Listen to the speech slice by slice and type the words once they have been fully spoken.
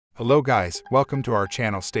Hello guys, welcome to our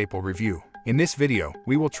channel Staple Review. In this video,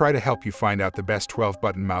 we will try to help you find out the best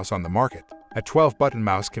 12-button mouse on the market. A 12-button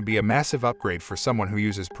mouse can be a massive upgrade for someone who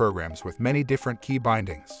uses programs with many different key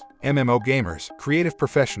bindings. MMO gamers, creative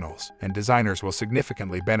professionals, and designers will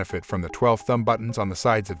significantly benefit from the 12 thumb buttons on the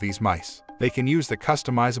sides of these mice. They can use the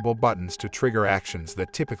customizable buttons to trigger actions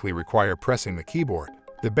that typically require pressing the keyboard.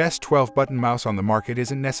 The best 12-button mouse on the market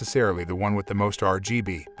isn't necessarily the one with the most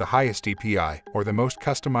RGB, the highest DPI, or the most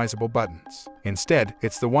customizable buttons. Instead,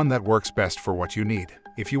 it's the one that works best for what you need.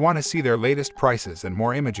 If you want to see their latest prices and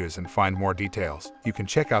more images and find more details, you can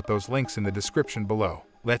check out those links in the description below.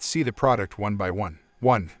 Let's see the product one by one.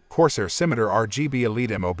 1. Corsair Scimitar RGB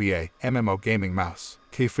Elite MOBA MMO Gaming Mouse.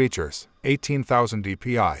 Key features: 18,000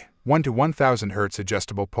 DPI, 1 to 1000 Hz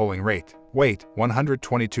adjustable polling rate, weight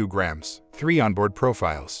 122 grams, 3 onboard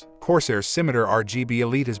profiles. Corsair Scimitar RGB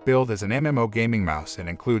Elite is billed as an MMO gaming mouse and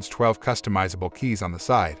includes 12 customizable keys on the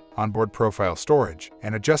side, onboard profile storage,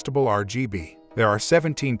 and adjustable RGB. There are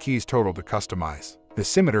 17 keys total to customize. The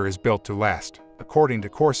Scimitar is built to last. According to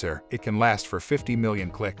Corsair, it can last for 50 million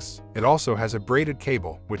clicks. It also has a braided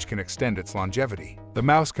cable, which can extend its longevity. The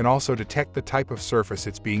mouse can also detect the type of surface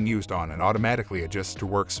it's being used on and automatically adjusts to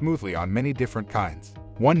work smoothly on many different kinds.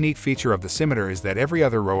 One neat feature of the Scimitar is that every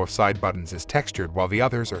other row of side buttons is textured while the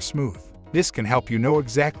others are smooth. This can help you know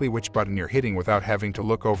exactly which button you're hitting without having to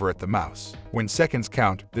look over at the mouse. When seconds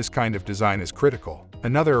count, this kind of design is critical.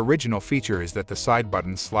 Another original feature is that the side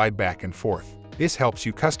buttons slide back and forth. This helps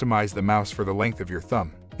you customize the mouse for the length of your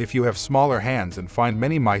thumb. If you have smaller hands and find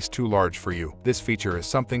many mice too large for you, this feature is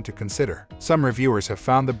something to consider. Some reviewers have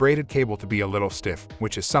found the braided cable to be a little stiff,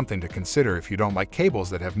 which is something to consider if you don't like cables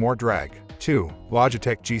that have more drag. 2.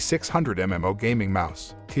 Logitech G600 MMO Gaming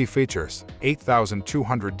Mouse. Key features: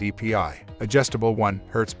 8,200 DPI, adjustable 1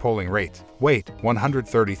 Hz polling rate, weight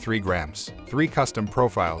 133 grams, 3 custom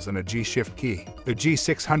profiles and a G-Shift key. The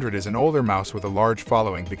G600 is an older mouse with a large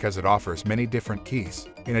following because it offers many different keys.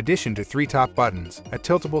 In addition to 3 top buttons, a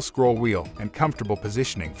tiltable scroll wheel, and comfortable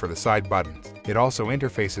positioning for the side buttons, it also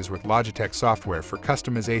interfaces with Logitech software for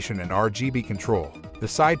customization and RGB control. The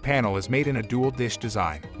side panel is made in a dual dish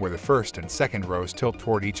design, where the first and second rows tilt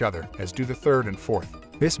toward each other, as do the third and fourth.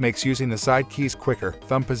 This makes using the side keys quicker,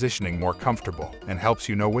 thumb positioning more comfortable, and helps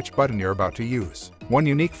you know which button you're about to use. One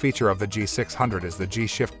unique feature of the G600 is the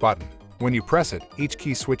G-Shift button. When you press it, each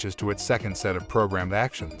key switches to its second set of programmed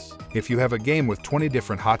actions. If you have a game with 20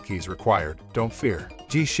 different hotkeys required, don't fear.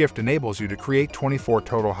 G-Shift enables you to create 24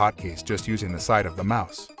 total hotkeys just using the side of the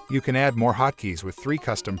mouse. You can add more hotkeys with 3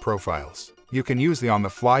 custom profiles. You can use the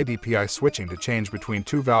on-the-fly DPI switching to change between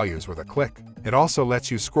 2 values with a click. It also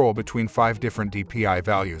lets you scroll between 5 different DPI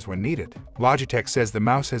values when needed. Logitech says the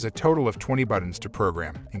mouse has a total of 20 buttons to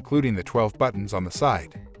program, including the 12 buttons on the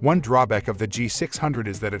side. One drawback of the G600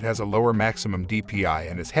 is that it has a lower maximum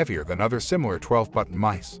DPI and is heavier than other similar 12-button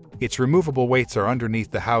mice. Its removable weights are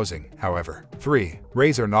underneath the housing, however. 3.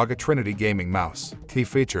 Razer Naga Trinity Gaming Mouse. Key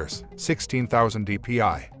features: 16,000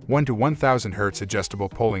 DPI, 1 to 1000 Hz adjustable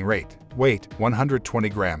polling rate, weight 120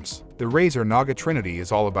 grams. The Razer Naga Trinity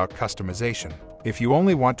is all about customization. If you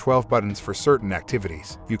only want 12 buttons for certain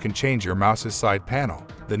activities, you can change your mouse's side panel.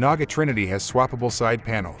 The Naga Trinity has swappable side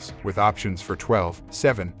panels, with options for 12,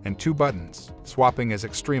 7, and 2 buttons. Swapping is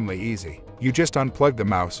extremely easy. You just unplug the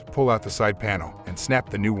mouse, pull out the side panel, and snap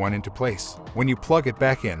the new one into place. When you plug it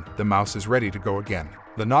back in, the mouse is ready to go again.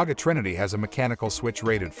 The Naga Trinity has a mechanical switch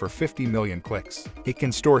rated for 50 million clicks. It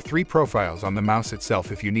can store 3 profiles on the mouse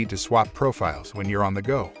itself if you need to swap profiles when you're on the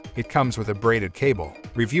go. It comes with a braided cable.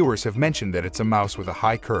 Reviewers have mentioned that it's a mouse with a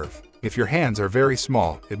high curve. If your hands are very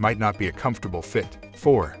small, it might not be a comfortable fit.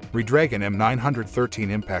 4. Redragon M913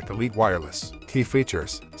 Impact Elite Wireless. Key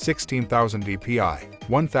features: 16,000 DPI,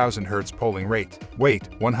 1000 Hz polling rate, weight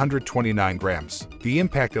 129 grams. The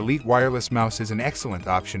Impact Elite Wireless mouse is an excellent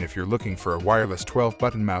option if you're looking for a wireless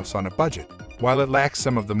 12-button mouse on a budget. While it lacks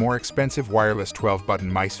some of the more expensive wireless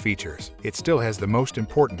 12-button mice features, it still has the most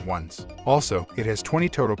important ones. Also, it has 20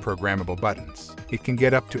 total programmable buttons. It can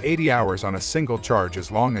get up to 80 hours on a single charge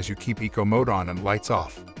as long as you keep eco mode on and lights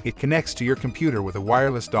off. It connects to your computer with a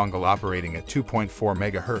wireless dongle operating at 2.4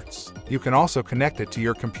 MHz. You can also connect it to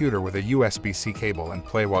your computer with a USB-C cable and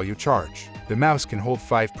play while you charge. The mouse can hold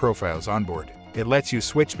 5 profiles onboard. It lets you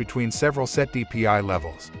switch between several set DPI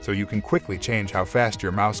levels, so you can quickly change how fast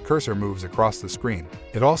your mouse cursor moves across the screen.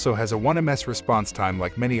 It also has a 1 ms response time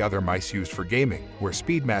like many other mice used for gaming, where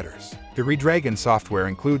speed matters. The Redragon software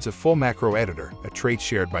includes a full macro editor, a trait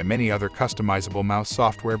shared by many other customizable mouse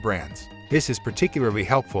software brands. This is particularly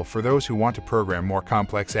helpful for those who want to program more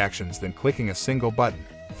complex actions than clicking a single button.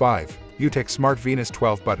 5. UTech Smart Venus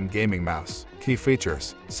 12-button gaming mouse. Key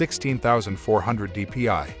features: 16,400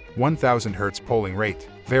 dpi, 1000 Hz polling rate,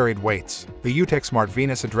 varied weights. The UTech Smart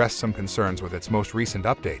Venus addressed some concerns with its most recent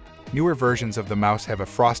update. Newer versions of the mouse have a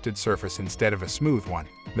frosted surface instead of a smooth one.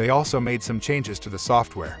 They also made some changes to the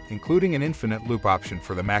software, including an infinite loop option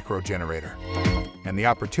for the macro generator, and the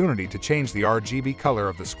opportunity to change the RGB color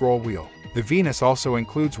of the scroll wheel. The Venus also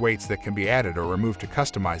includes weights that can be added or removed to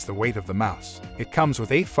customize the weight of the mouse. It comes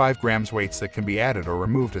with 8 5-gram weights that can be added or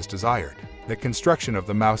removed as desired. The construction of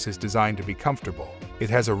the mouse is designed to be comfortable. It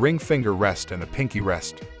has a ring finger rest and a pinky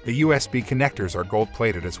rest. The USB connectors are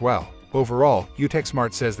gold-plated as well. Overall, UTech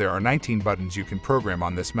Smart says there are 19 buttons you can program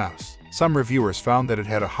on this mouse. Some reviewers found that it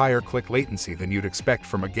had a higher click latency than you'd expect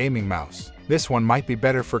from a gaming mouse. This one might be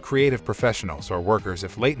better for creative professionals or workers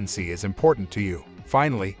if latency is important to you.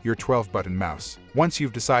 Finally, your 12-button mouse. Once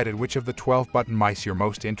you've decided which of the 12-button mice you're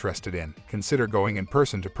most interested in, consider going in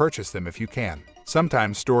person to purchase them if you can.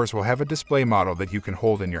 Sometimes stores will have a display model that you can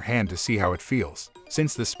hold in your hand to see how it feels.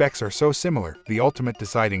 Since the specs are so similar, the ultimate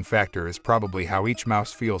deciding factor is probably how each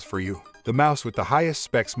mouse feels for you. The mouse with the highest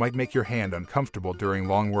specs might make your hand uncomfortable during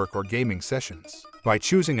long work or gaming sessions. By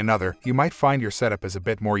choosing another, you might find your setup is a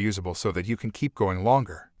bit more usable so that you can keep going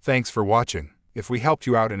longer. Thanks for watching. If we helped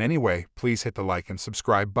you out in any way, please hit the like and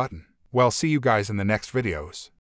subscribe button. Well, see you guys in the next videos.